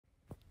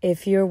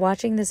If you're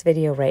watching this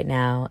video right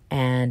now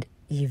and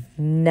you've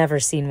never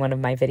seen one of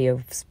my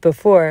videos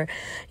before,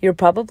 you're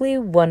probably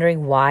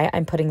wondering why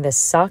I'm putting this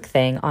sock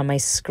thing on my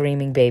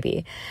screaming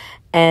baby.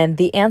 And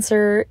the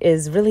answer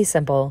is really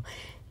simple.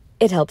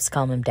 It helps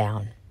calm him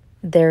down.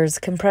 There's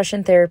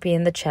compression therapy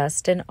in the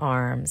chest and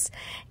arms,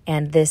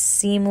 and this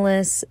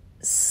seamless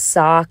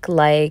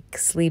sock-like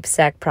sleep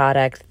sack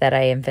product that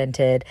I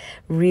invented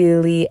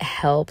really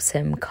helps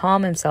him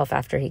calm himself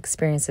after he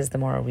experiences the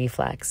Moro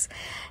reflex.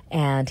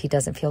 And he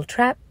doesn't feel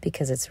trapped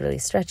because it's really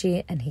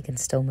stretchy and he can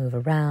still move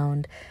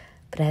around.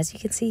 But as you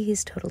can see,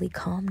 he's totally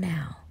calm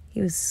now.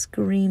 He was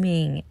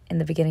screaming in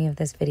the beginning of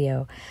this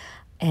video,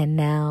 and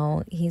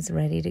now he's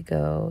ready to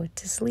go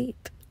to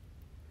sleep.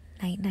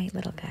 Night, night,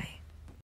 little guy.